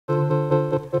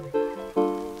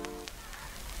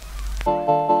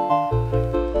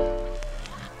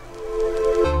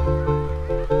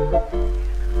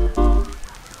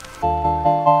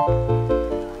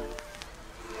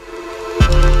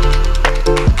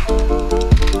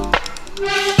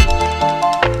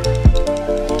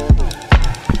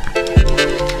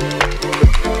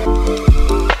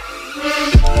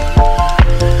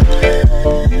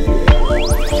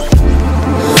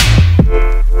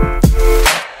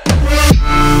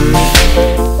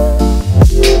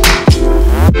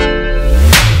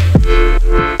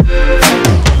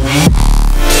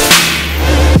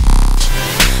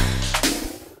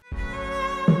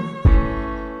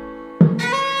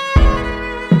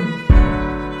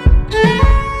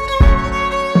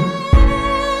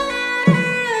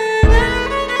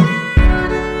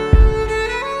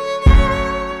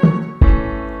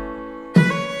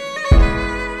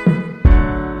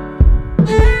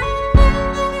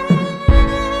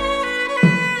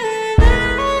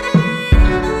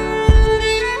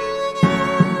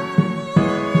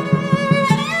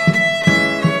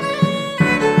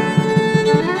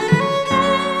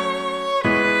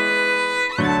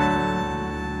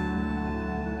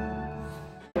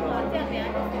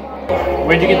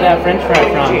Where'd you get that French fry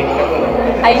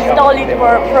from? I stole it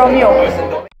from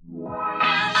you.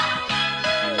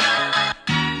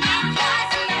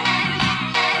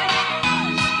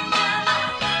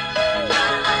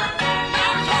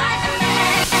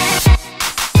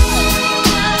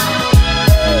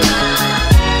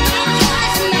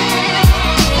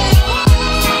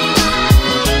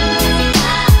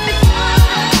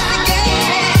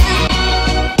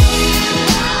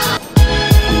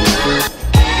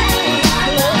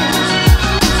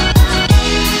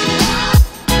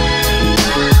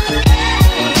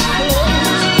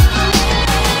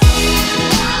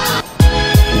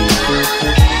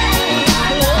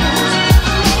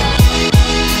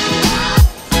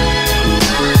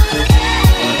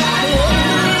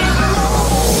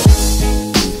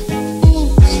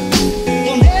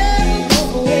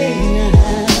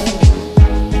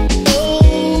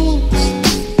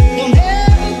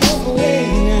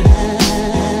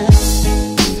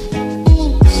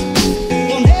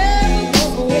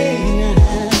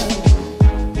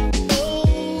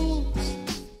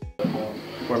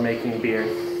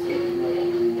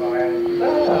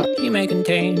 She may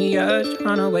contain the urge to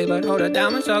run away, but hold her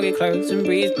down with soggy clothes and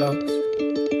Breezeblocks.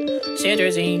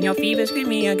 Citrazine, your fever, scream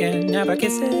me again. Never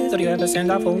kisses, or do you ever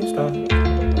send a full stop?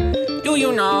 Do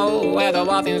you know where the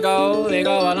wild things go? They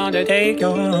go along to take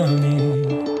your money.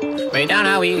 Way down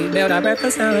how we build our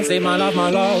breakfast and I say my love,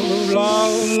 love.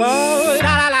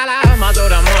 La la la la, muscle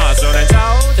to muscle and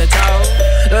toe to toe.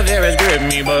 The fear is gripping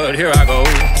me, but here I go.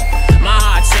 My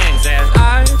heart sings as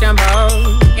I tempo.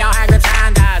 Y'all have the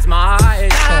time, that's my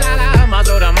show. La la la,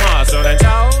 muscle to muscle and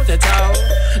toe to toe.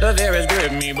 The fear is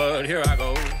gripping me, but here I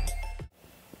go.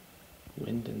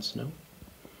 Wind and snow.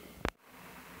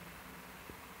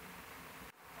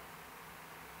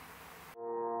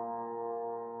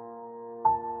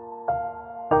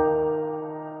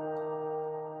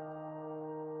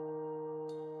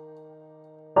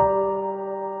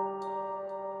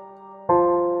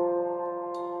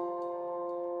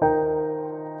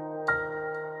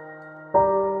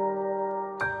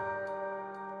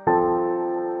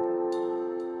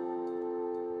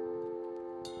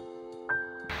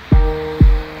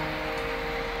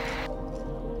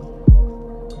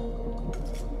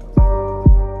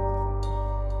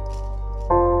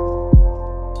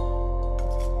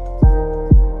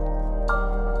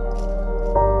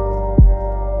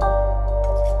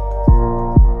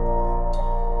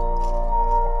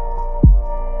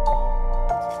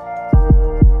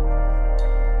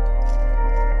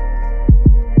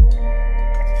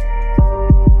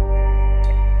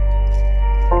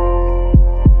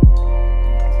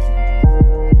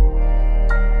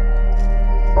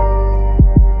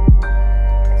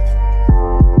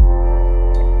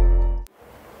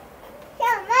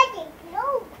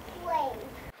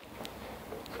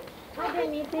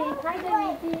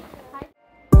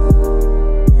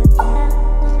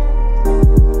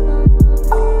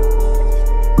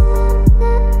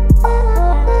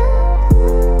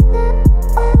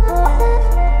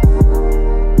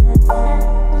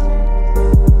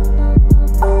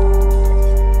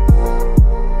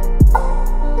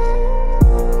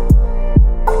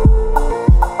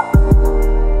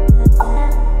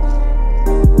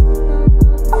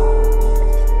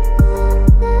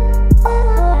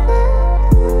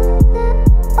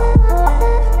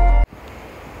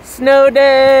 Snow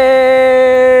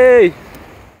day!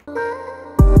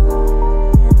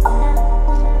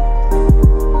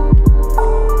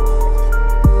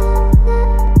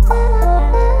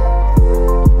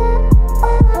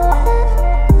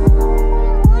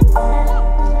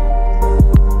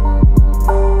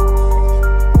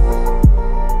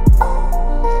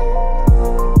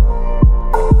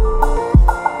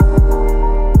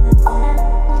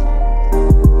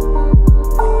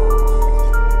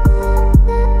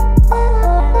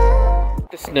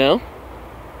 Snow?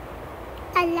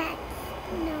 I like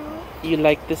snow. You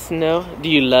like the snow? Do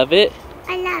you love it?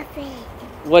 I love it.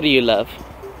 What do you love?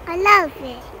 I love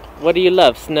it. What do you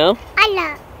love? Snow? I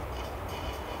love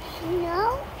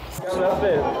snow. Love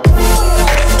it.